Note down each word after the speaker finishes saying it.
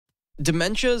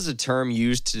Dementia is a term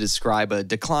used to describe a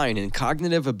decline in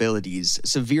cognitive abilities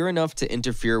severe enough to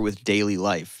interfere with daily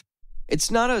life. It's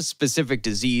not a specific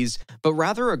disease, but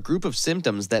rather a group of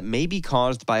symptoms that may be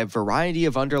caused by a variety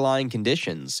of underlying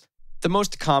conditions. The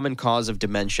most common cause of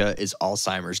dementia is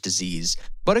Alzheimer's disease,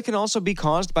 but it can also be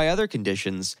caused by other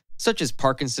conditions, such as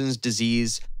Parkinson's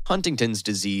disease, Huntington's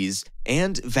disease,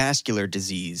 and vascular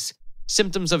disease.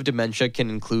 Symptoms of dementia can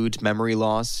include memory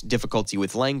loss, difficulty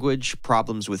with language,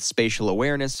 problems with spatial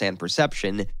awareness and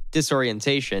perception,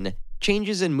 disorientation,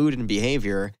 changes in mood and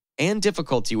behavior, and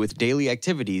difficulty with daily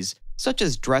activities such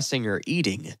as dressing or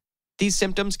eating. These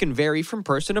symptoms can vary from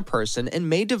person to person and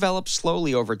may develop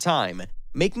slowly over time,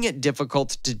 making it difficult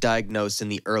to diagnose in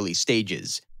the early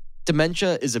stages.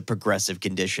 Dementia is a progressive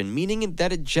condition, meaning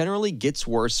that it generally gets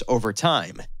worse over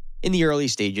time. In the early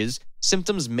stages,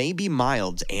 symptoms may be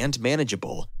mild and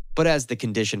manageable, but as the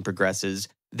condition progresses,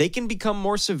 they can become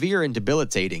more severe and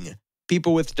debilitating.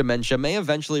 People with dementia may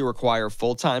eventually require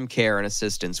full-time care and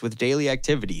assistance with daily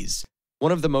activities.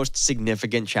 One of the most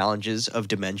significant challenges of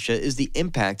dementia is the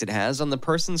impact it has on the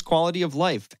person's quality of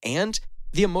life and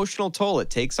the emotional toll it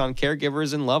takes on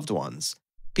caregivers and loved ones.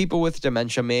 People with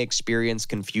dementia may experience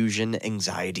confusion,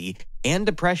 anxiety, and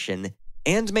depression,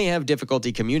 and may have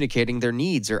difficulty communicating their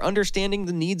needs or understanding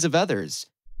the needs of others.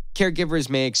 Caregivers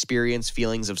may experience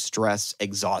feelings of stress,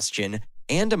 exhaustion,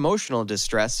 and emotional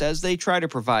distress as they try to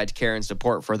provide care and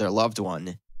support for their loved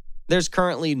one. There's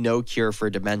currently no cure for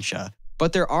dementia,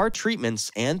 but there are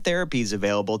treatments and therapies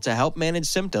available to help manage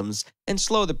symptoms and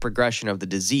slow the progression of the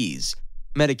disease.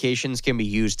 Medications can be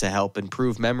used to help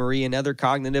improve memory and other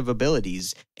cognitive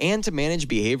abilities, and to manage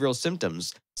behavioral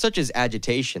symptoms, such as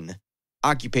agitation.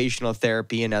 Occupational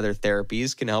therapy and other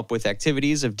therapies can help with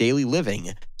activities of daily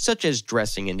living, such as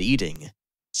dressing and eating.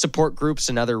 Support groups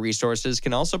and other resources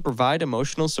can also provide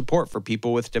emotional support for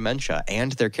people with dementia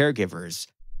and their caregivers.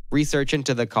 Research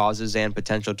into the causes and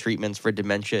potential treatments for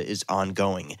dementia is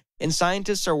ongoing, and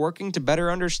scientists are working to better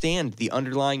understand the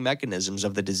underlying mechanisms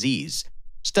of the disease.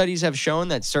 Studies have shown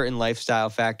that certain lifestyle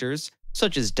factors,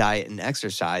 such as diet and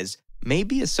exercise, may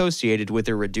be associated with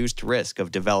a reduced risk of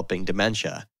developing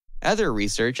dementia. Other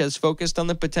research has focused on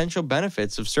the potential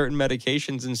benefits of certain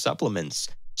medications and supplements,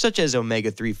 such as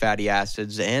omega-3 fatty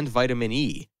acids and vitamin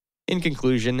E. In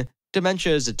conclusion,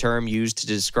 dementia is a term used to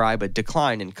describe a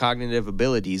decline in cognitive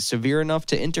abilities severe enough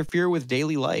to interfere with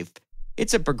daily life.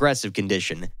 It's a progressive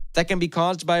condition that can be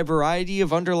caused by a variety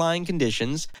of underlying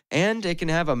conditions, and it can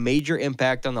have a major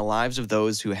impact on the lives of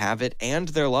those who have it and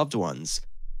their loved ones.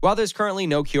 While there's currently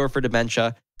no cure for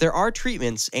dementia, there are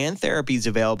treatments and therapies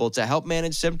available to help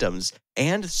manage symptoms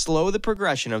and slow the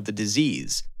progression of the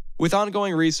disease. With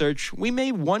ongoing research, we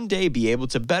may one day be able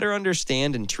to better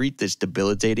understand and treat this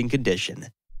debilitating condition.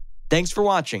 Thanks for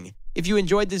watching. If you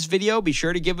enjoyed this video, be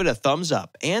sure to give it a thumbs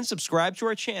up and subscribe to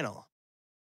our channel.